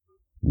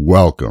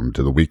Welcome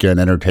to the weekend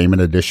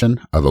entertainment edition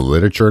of the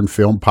Literature and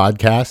Film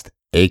Podcast,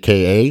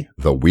 aka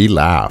The We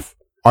Laugh.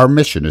 Our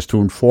mission is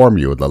to inform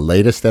you of the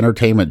latest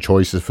entertainment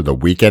choices for the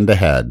weekend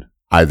ahead,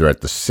 either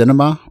at the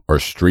cinema or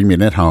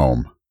streaming at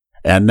home.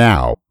 And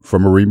now,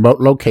 from a remote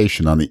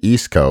location on the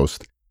East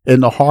Coast, in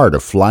the heart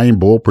of Flying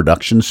Bull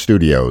Production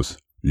Studios,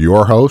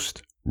 your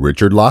hosts,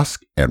 Richard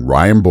Lusk and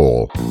Ryan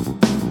Bull.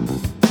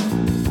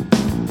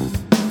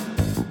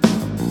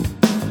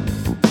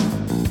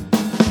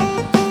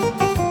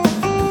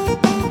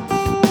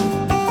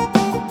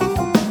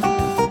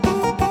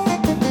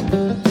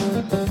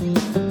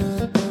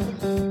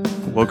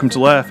 Welcome to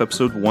Laugh,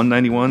 episode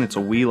 191. It's a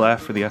We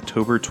Laugh for the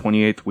October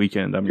 28th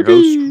weekend. I'm your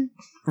host,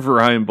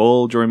 Ryan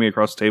Bull. Joining me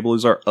across the table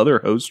is our other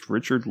host,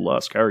 Richard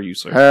Lusk. How are you,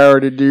 sir?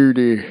 Howdy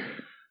doody.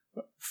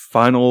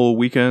 Final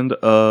weekend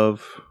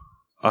of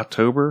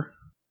October,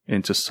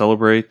 and to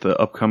celebrate the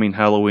upcoming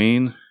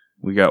Halloween,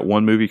 we got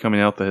one movie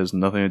coming out that has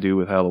nothing to do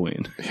with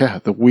Halloween. Yeah,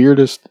 the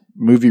weirdest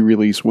movie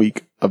release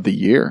week of the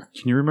year.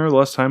 Can you remember the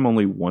last time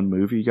only one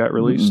movie got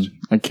released?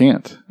 I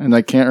can't. And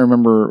I can't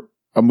remember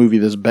a movie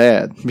this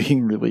bad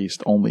being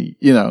released only,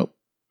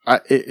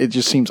 it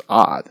just seems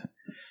odd.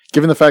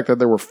 Given the fact that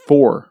there were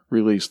 4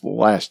 released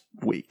last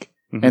week,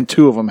 and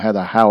 2 of them had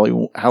a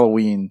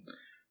Halloween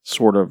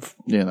sort of,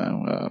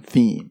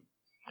 theme.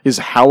 Is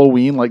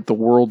Halloween like the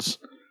world's,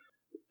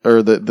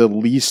 or the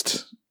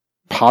least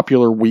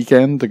popular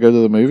weekend to go to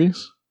the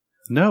movies?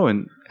 No,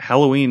 and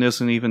Halloween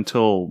isn't even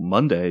till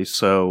Monday,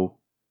 so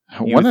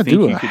why not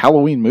do a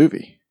Halloween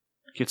movie?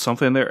 Get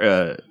something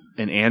there,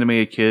 an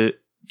animated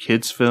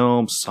kids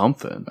film,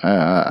 something.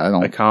 I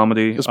don't. A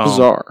comedy. It's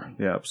bizarre.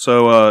 Yeah.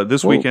 So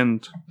this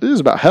weekend, it is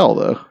about hell,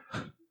 though.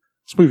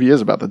 This movie is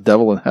about the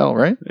devil and hell,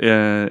 right?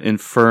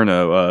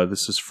 Inferno.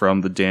 This is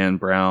from the Dan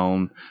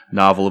Brown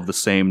novel of the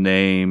same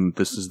name.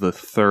 This is the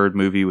 3rd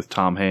movie with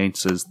Tom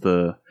Hanks as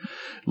the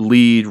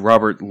lead.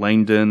 Robert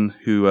Langdon,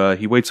 who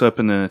he wakes up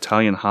in an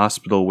Italian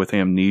hospital with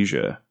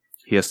amnesia.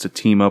 He has to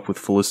team up with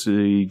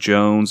Felicity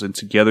Jones, and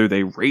together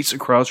they race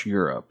across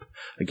Europe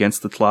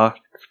against the clock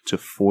to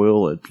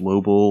foil a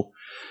global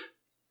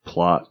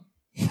plot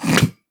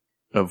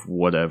of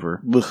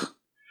whatever.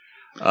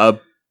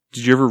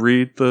 Did you ever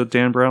read the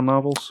Dan Brown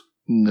novels?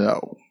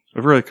 No.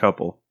 I've read a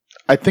couple.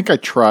 I think I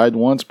tried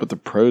once, but the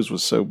prose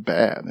was so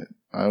bad.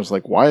 I was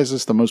like, why is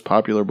this the most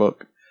popular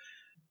book?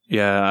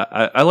 Yeah,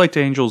 I liked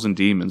Angels and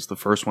Demons, the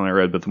first one I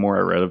read, but the more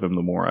I read of him,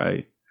 the more I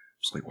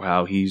was like,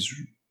 wow, he's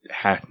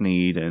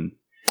hackneyed, and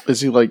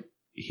is he like...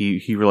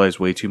 He relies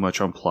way too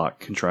much on plot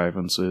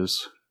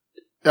contrivances.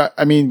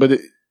 I mean, but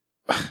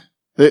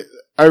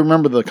I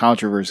remember the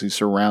controversy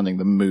surrounding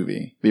the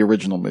movie, the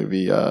original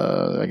movie.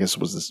 I guess it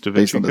was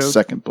based on the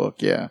second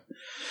book, yeah.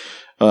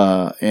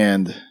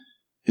 And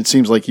it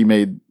seems like he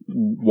made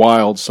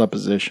wild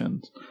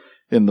suppositions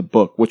in the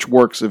book, which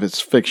works if it's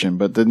fiction,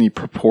 but didn't he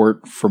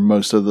purport for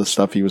most of the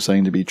stuff he was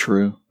saying to be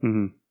true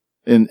in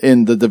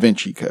the Da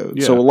Vinci Code?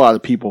 Yeah. So a lot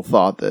of people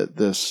thought that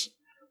this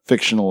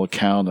fictional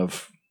account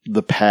of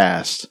the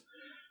past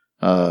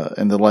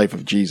and the life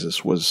of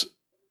Jesus was,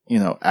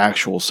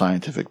 actual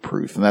scientific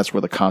proof. And that's where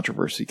the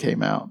controversy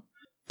came out.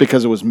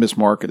 Because it was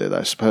mismarketed,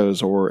 I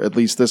suppose. Or at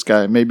least this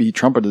guy, maybe he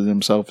trumpeted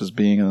himself as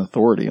being an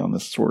authority on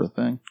this sort of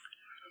thing.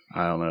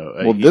 I don't know.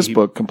 Well, this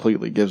book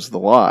completely gives the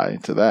lie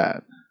to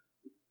that.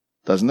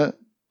 Doesn't it?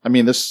 I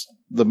mean,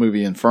 the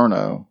movie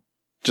Inferno,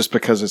 just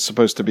because it's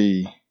supposed to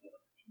be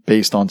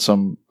based on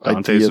some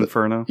Dante's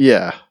Inferno?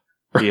 Yeah.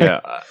 Right?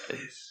 Yeah.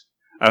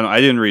 I don't know.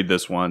 I didn't read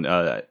this one.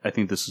 I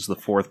think this is the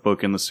 4th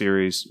book in the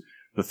series.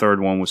 The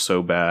 3rd one was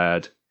so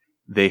bad.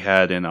 They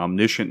had an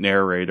omniscient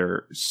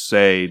narrator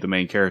say the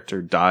main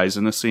character dies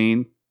in a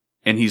scene,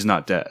 and he's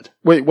not dead.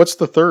 Wait, what's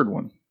the 3rd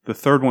one? The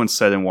 3rd one's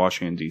set in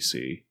Washington,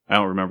 D.C. I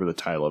don't remember the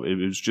title of it.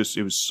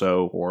 It was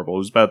so horrible. It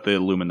was about the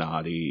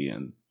Illuminati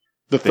and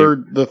the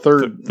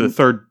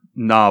third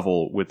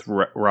novel with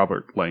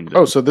Robert Langdon.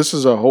 Oh, so this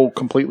is a whole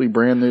completely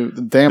brand new...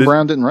 Dan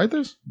Brown didn't write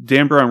this?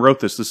 Dan Brown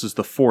wrote this. This is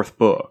the 4th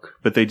book,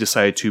 but they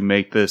decided to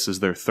make this as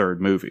their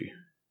 3rd movie.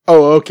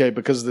 Oh, okay,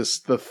 because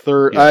the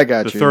third... Yeah, I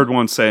got you. The 3rd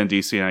one's set in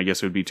D.C., and I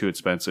guess it would be too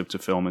expensive to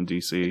film in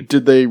D.C.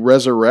 Did they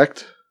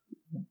resurrect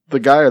the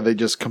guy, or they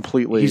just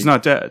completely... He's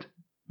not dead.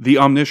 The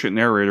omniscient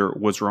narrator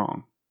was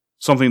wrong.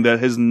 Something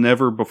that has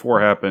never before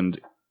happened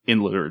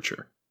in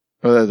literature.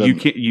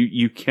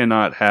 You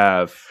cannot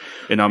have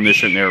an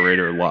omniscient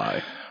narrator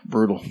lie.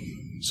 Brutal.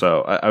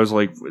 So I was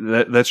like,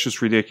 that's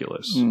just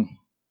ridiculous.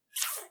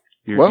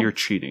 You're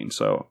cheating.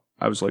 So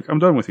I was like, I'm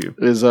done with you.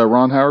 Is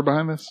Ron Howard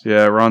behind this?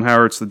 Yeah, Ron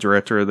Howard's the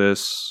director of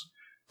this.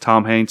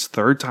 Tom Hanks,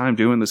 3rd time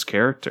doing this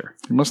character.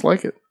 He must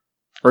like it.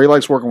 Or he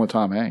likes working with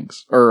Tom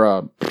Hanks.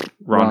 Or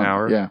Ron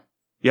Howard? Yeah.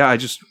 Yeah,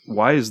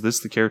 why is this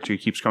the character he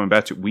keeps coming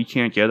back to? We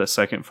can't get a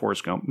second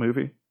Forrest Gump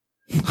movie?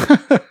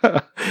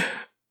 I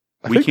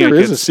think there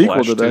is a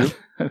sequel to that.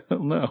 I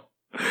don't know.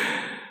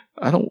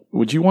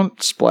 Would you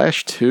want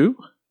Splash 2?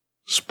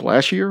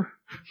 Splashier?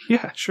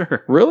 Yeah,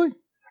 sure. Really?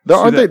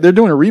 They're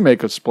doing a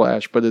remake of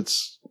Splash, but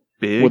it's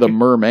big with a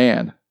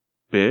merman.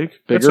 Bigger?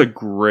 That's a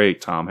great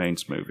Tom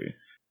Hanks movie.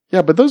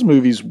 Yeah, but those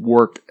movies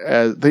work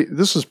as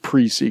this is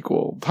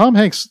pre-sequel. Tom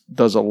Hanks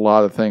does a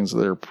lot of things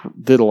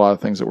did a lot of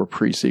things that were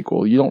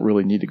pre-sequel. You don't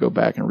really need to go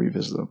back and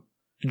revisit them.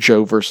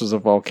 Joe versus a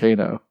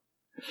volcano.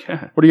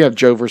 Yeah. What do you have?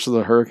 Joe versus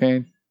a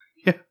hurricane?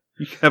 Yeah.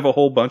 You have a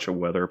whole bunch of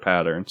weather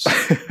patterns.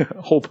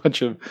 A whole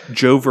bunch of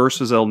Joe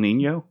versus El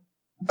Nino.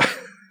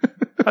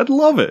 I'd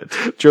love it.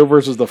 Joe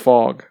versus the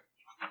fog.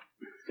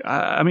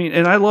 I mean,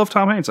 and I love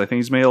Tom Hanks. I think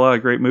he's made a lot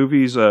of great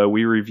movies.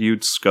 We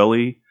reviewed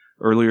Scully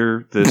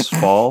earlier this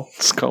fall.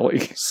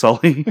 Scully.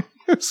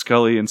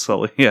 Scully and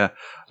Sully. Yeah.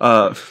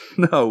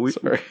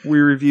 We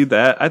reviewed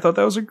that. I thought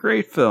that was a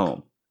great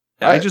film.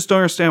 I just don't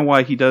understand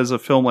why he does a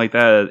film like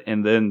that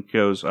and then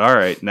goes, all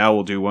right, now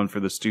we'll do one for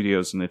the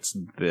studios and it's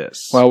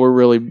this. Well,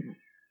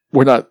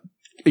 we're not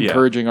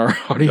encouraging our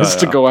audience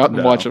to go out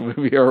and watch a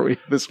movie, are we,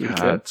 this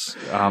weekend?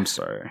 I'm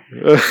sorry.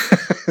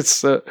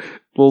 It's a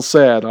little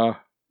sad, huh?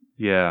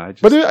 Yeah.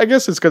 But I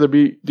guess it's going to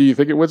be, do you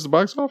think it wins the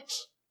box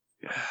office?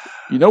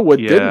 You know what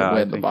didn't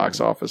win the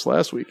box office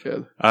last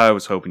weekend? I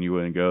was hoping you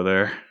wouldn't go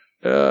there.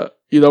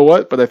 You know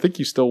what? But I think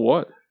you still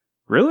won.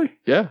 Really?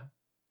 Yeah.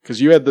 Because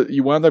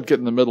you wound up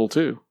getting the middle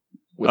two.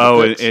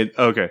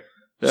 Okay.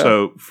 Yeah.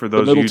 So for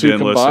those of you who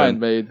didn't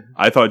listen,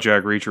 I thought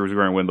Jack Reacher was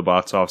going to win the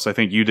box office. I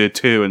think you did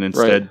too, and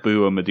instead,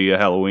 Boo and Medea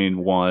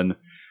Halloween won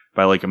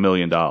by like $1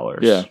 million.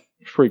 Yeah,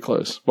 pretty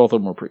close. Both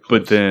of them were pretty close.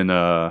 But then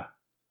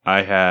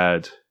I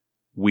had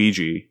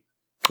Ouija,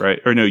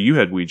 right? Or no, you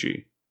had Ouija.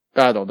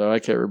 I don't know. I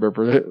can't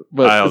remember it.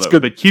 But I don't it's know.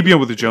 good. But Keeping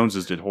Up with the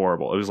Joneses did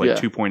horrible. It was like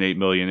 $2.8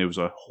 million. It was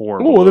a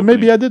horrible. Oh, well, then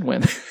maybe I did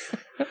win.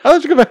 I'll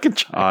have to go back and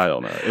check. I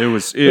don't know. It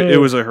was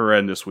a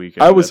horrendous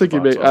weekend. I was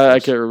thinking I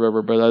can't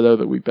remember, but I know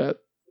that we bet.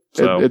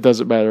 So, it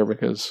doesn't matter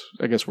because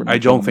I guess we're not. I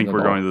don't think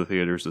we're going to the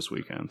theaters this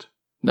weekend.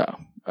 No,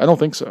 I don't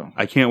think so.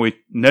 I can't wait.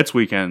 Next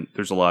weekend,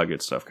 there's a lot of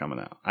good stuff coming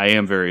out. I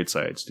am very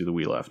excited to do the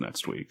We Laugh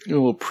next week. A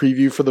little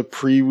preview for the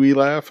pre-We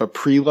Laugh, a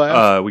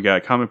pre-laugh? We got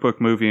a comic book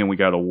movie and we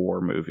got a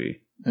war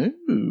movie.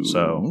 Ooh,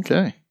 so,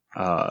 okay.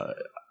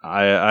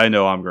 I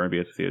know I'm going to be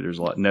at the theaters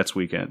a lot next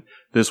weekend.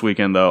 This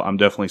weekend, though, I'm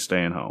definitely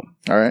staying home.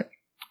 All right.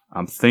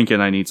 I'm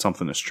thinking I need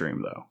something to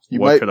stream, though.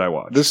 Could I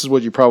watch? This is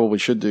what you probably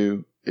should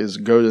do, is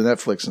go to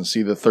Netflix and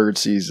see the 3rd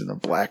season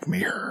of Black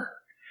Mirror.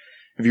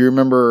 If you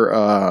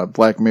remember,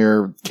 Black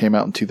Mirror came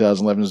out in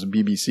 2011 as a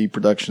BBC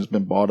production. Has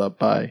been bought up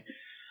by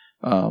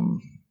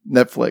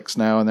Netflix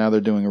now, and now they're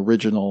doing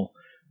original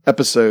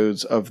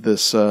episodes of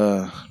this,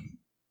 those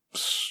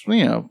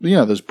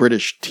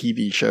British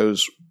TV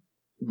shows,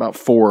 about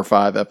 4 or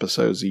 5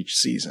 episodes each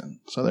season.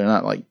 So they're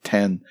not like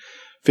 10,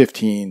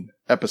 15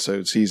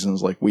 episode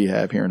seasons like we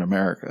have here in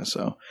America.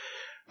 So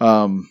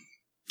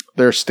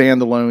they're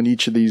standalone.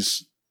 Each of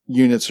these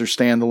units are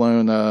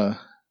standalone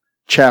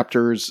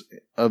chapters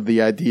of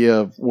the idea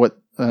of what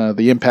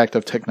the impact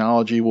of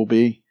technology will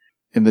be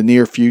in the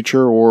near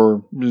future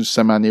or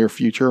semi-near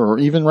future or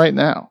even right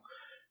now.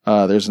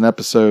 There's an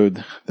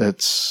episode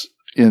that's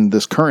in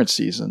this current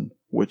season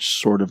which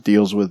sort of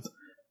deals with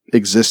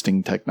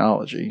existing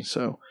technology.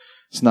 So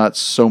it's not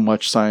so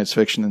much science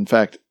fiction. In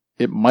fact,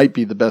 it might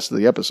be the best of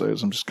the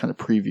episodes. I'm just kind of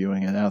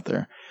previewing it out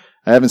there.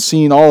 I haven't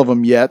seen all of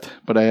them yet,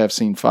 but I have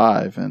seen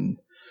 5, and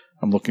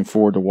I'm looking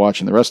forward to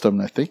watching the rest of them.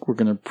 I think we're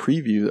going to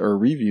preview or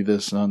review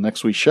this on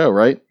next week's show,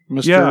 right,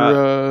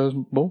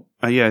 Mr. Bull?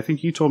 Yeah, I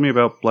think you told me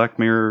about Black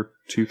Mirror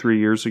 2-3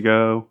 years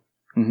ago.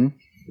 Mm-hmm.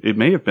 It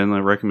may have been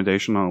a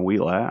recommendation on We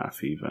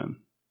Laugh, even.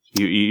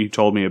 You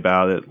told me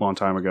about it a long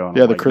time ago. And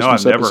yeah, the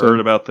Christmas I've episode. never heard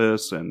about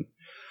this, and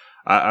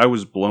I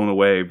was blown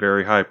away.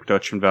 Very high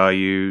production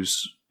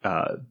values.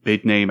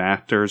 Big name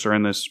actors are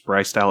in this.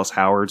 Bryce Dallas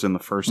Howard's in the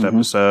first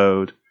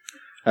episode.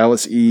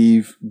 Alice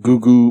Eve,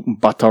 Gugu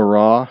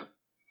Mbatha-Raw,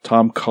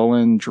 Tom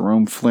Cullen,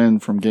 Jerome Flynn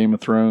from Game of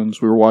Thrones.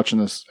 We were watching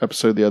this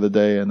episode the other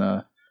day,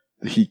 and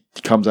he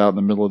comes out in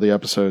the middle of the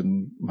episode,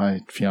 and my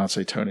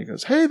fiance Tony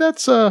goes, "Hey,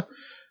 that's and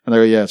I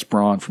go, "Yeah, it's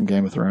Bronn from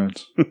Game of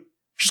Thrones."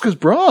 She goes,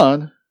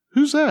 "Bronn?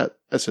 Who's that?"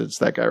 I said, "It's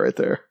that guy right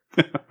there."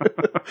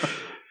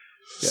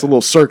 It's a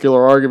little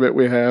circular argument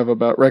we have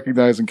about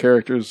recognizing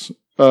characters.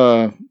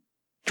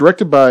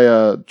 Directed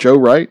by Joe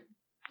Wright,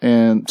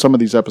 and some of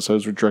these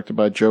episodes were directed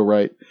by Joe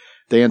Wright,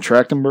 Dan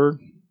Trachtenberg,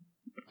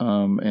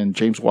 and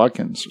James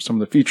Watkins, some of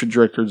the featured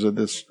directors of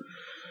this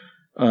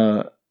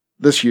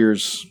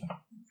year's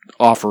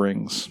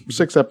offerings.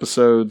 6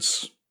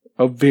 episodes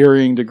of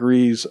varying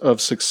degrees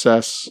of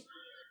success.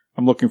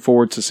 I'm looking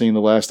forward to seeing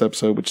the last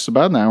episode, which is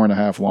about an hour and a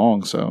half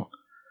long. So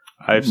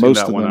I've seen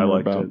that one. I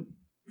liked about it.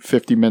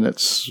 50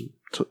 minutes.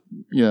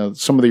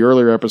 Some of the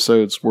earlier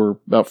episodes were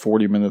about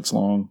 40 minutes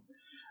long.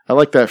 I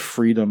like that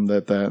freedom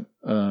that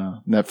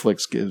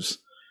Netflix gives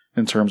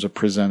in terms of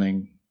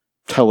presenting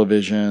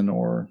television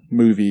or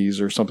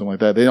movies or something like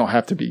that. They don't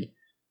have to be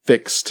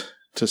fixed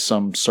to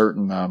some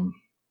certain,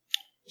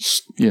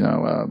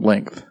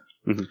 length.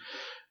 Mm-hmm.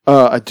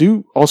 I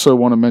do also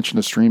want to mention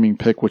a streaming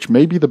pick, which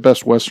may be the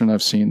best Western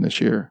I've seen this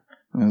year.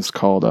 And it's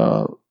called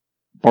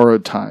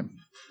Borrowed Time.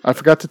 I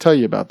forgot to tell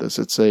you about this.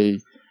 It's a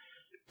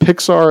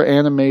Pixar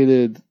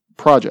animated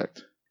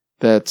project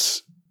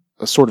that's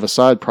a sort of a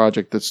side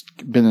project that's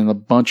been in a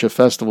bunch of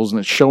festivals, and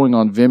it's showing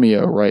on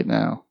Vimeo right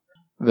now.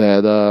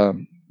 That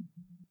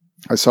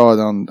I saw it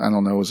on, I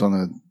don't know, it was on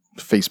a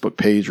Facebook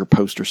page or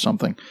post or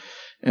something,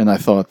 and I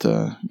thought,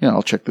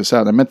 I'll check this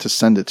out. I meant to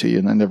send it to you,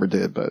 and I never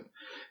did, but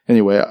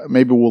anyway,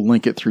 maybe we'll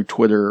link it through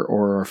Twitter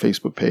or our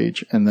Facebook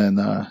page, and then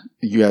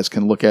you guys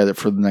can look at it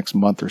for the next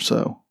month or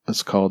so.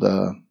 It's called,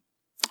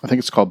 I think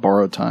it's called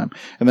Borrowed Time,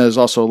 and there's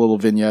also a little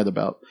vignette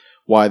about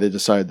why they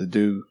decided to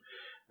do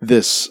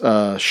this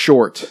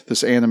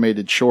this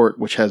animated short,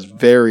 which has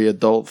very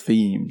adult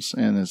themes,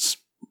 and it's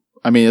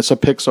a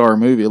Pixar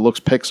movie. It looks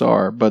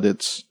Pixar, but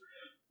it's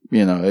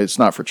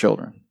not for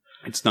children.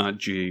 It's not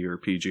G or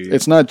PG.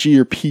 It's not G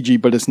or PG,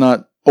 but it's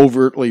not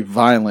overtly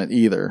violent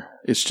either.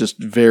 It's just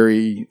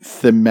very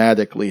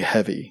thematically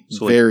heavy.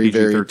 So very, like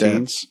very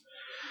dense.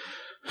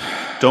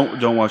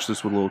 Don't watch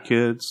this with little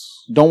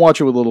kids. Don't watch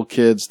it with little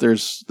kids.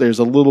 There's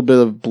a little bit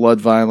of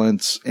blood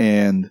violence,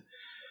 and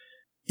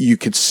you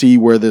could see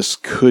where this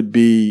could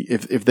be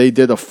if they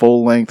did a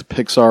full-length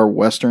Pixar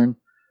Western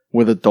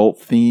with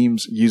adult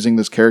themes using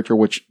this character,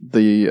 which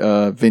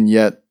the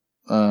vignette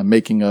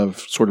making of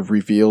sort of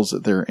reveals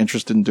that they're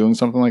interested in doing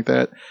something like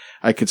that.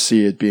 I could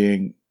see it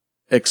being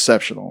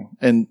exceptional,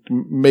 and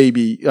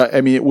maybe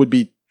it would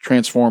be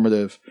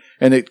transformative,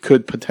 and it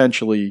could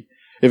potentially,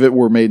 if it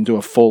were made into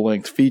a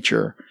full-length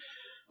feature,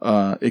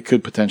 it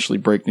could potentially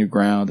break new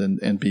ground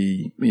and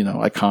be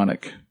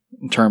iconic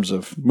in terms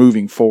of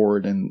moving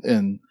forward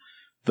in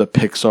the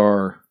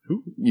Pixar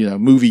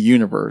movie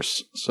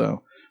universe.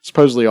 So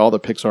supposedly all the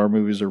Pixar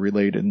movies are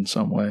related in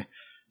some way.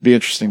 Be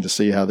interesting to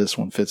see how this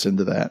one fits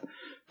into that.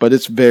 But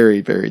it's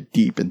very, very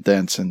deep and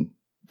dense and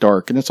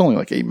dark, and it's only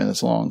like 8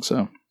 minutes long.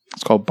 So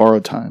it's called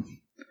Borrowed Time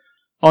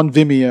on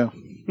Vimeo.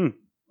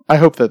 I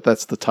hope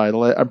that's the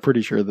title. I'm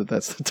pretty sure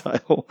that's the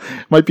title.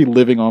 It might be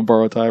Living on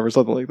Borrowed Time or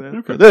something like that.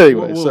 Okay. But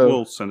anyway,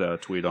 we'll send out a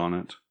tweet on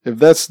it. If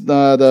that's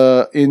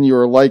not in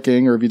your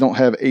liking, or if you don't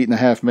have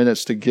 8.5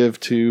 minutes to give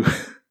to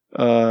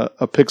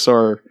a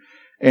Pixar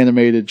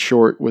animated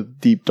short with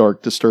deep,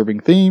 dark,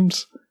 disturbing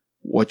themes,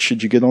 what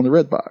should you get on the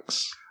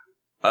Redbox?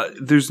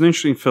 There's an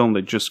interesting film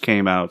that just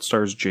came out. It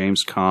stars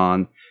James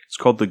Caan. It's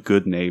called The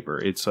Good Neighbor.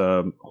 It's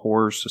a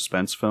horror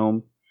suspense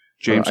film.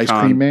 James Caan. Ice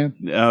Cream Man?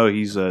 No,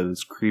 he's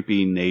this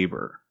creepy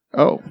neighbor.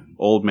 Oh.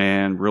 Old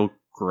man, real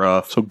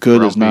gruff. So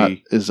good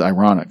is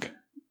ironic.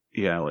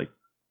 Yeah, like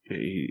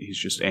he's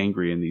just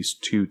angry, and these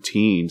two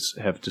teens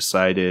have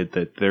decided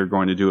that they're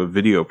going to do a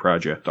video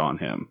project on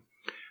him.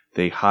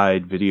 They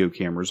hide video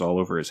cameras all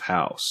over his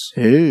house.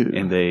 Ew.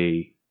 And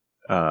they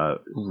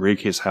rig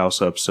his house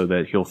up so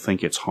that he'll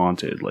think it's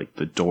haunted, like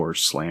the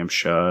doors slam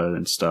shut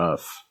and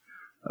stuff.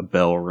 A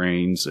bell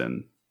rings,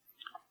 and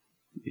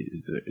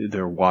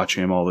they're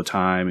watching him all the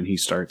time, and he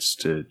starts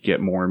to get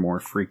more and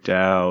more freaked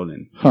out,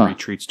 and he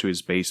retreats to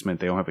his basement.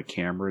 They don't have a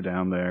camera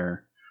down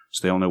there,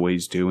 so they don't know what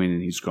he's doing,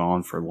 and he's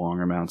gone for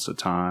long amounts of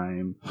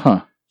time.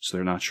 So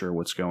they're not sure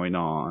what's going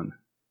on,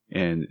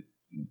 and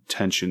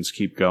tensions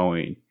keep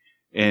going.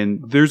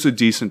 And there's a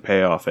decent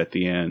payoff at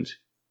the end.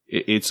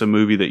 It's a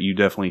movie that you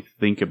definitely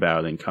think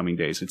about in coming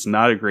days. It's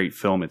not a great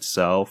film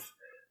itself,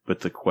 but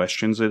the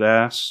questions it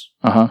asks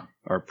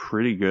are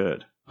pretty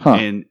good.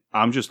 And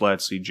I'm just glad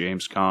to see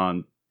James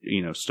Caan,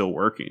 still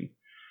working.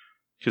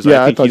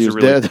 Yeah, I thought he was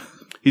dead.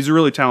 He's a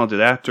really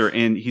talented actor,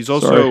 and he's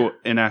also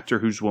an actor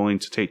who's willing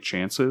to take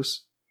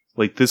chances.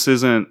 Like, this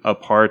isn't a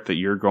part that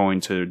you're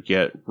going to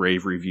get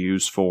rave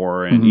reviews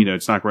for, and,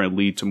 it's not going to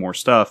lead to more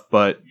stuff,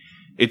 but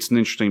it's an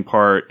interesting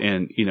part,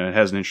 and, it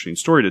has an interesting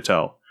story to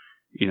tell.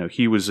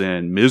 He was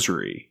in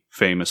Misery,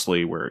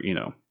 famously, where,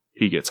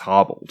 he gets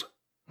hobbled.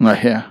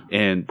 Yeah.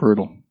 And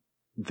brutal.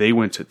 They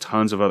went to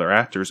tons of other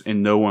actors,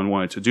 and no one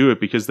wanted to do it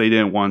because they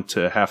didn't want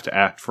to have to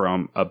act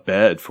from a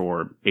bed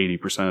for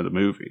 80% of the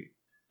movie.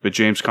 But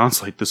James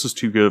Caan's like, this is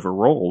too good of a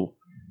role.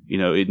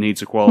 It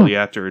needs a quality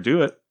actor to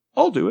do it.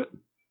 I'll do it.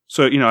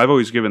 So, I've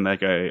always given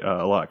that guy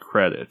a lot of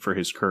credit for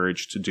his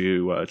courage to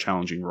do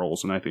challenging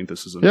roles, and I think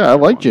this is I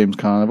like James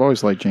Caan. I've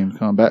always liked James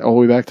Caan. All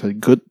the way back to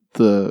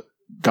the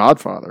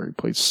Godfather. He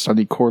played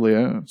Sonny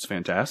Corleone. It's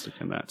fantastic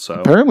in that. So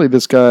apparently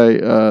this guy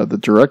that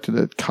directed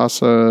it,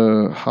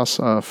 Kasra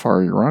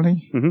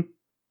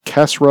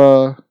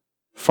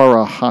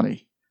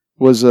Farahani,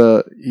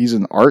 he's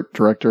an art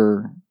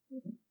director,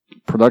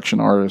 production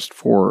artist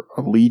for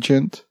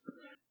Allegiant,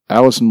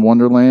 Alice in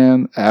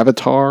Wonderland,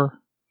 Avatar.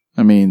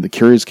 The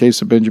Curious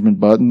Case of Benjamin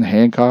Button,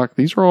 Hancock.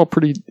 These are all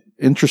pretty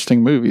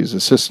interesting movies.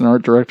 Assistant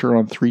art director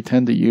on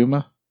 3:10 to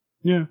Yuma.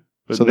 Yeah.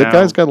 So that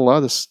guy's got a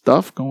lot of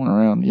stuff going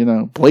around,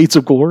 Blades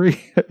of Glory.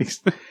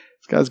 This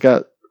guy's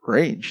got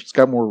range. He's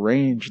got more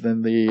range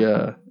than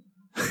the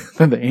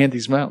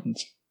Andes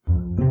Mountains.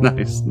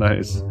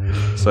 Nice.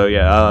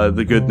 So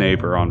The Good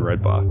Neighbor on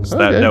Redbox.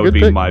 That would be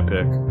pick. My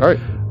pick. All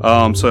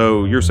right.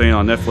 So you're saying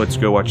on Netflix,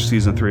 go watch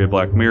season 3 of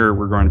Black Mirror.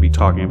 We're going to be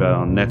talking about it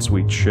on next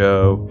week's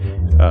show.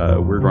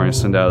 We're going to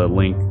send out a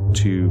link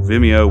to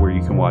Vimeo where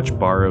you can watch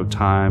Borrowed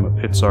Time, a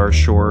Pixar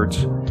short,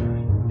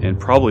 and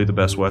probably the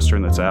best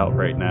Western that's out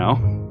right now.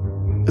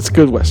 It's a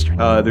good Western.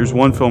 There's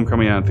one film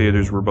coming out in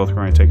theaters we're both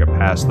going to take a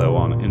pass, though,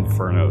 on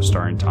Inferno,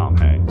 starring Tom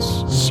Hanks.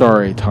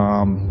 Sorry,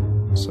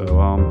 Tom. So,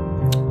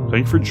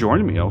 thank you for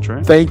joining me,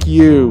 L-Train. Thank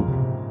you,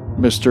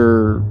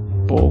 Mr.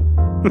 Bull.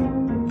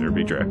 There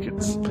be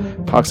dragons.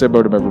 Talk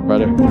about him,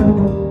 everybody.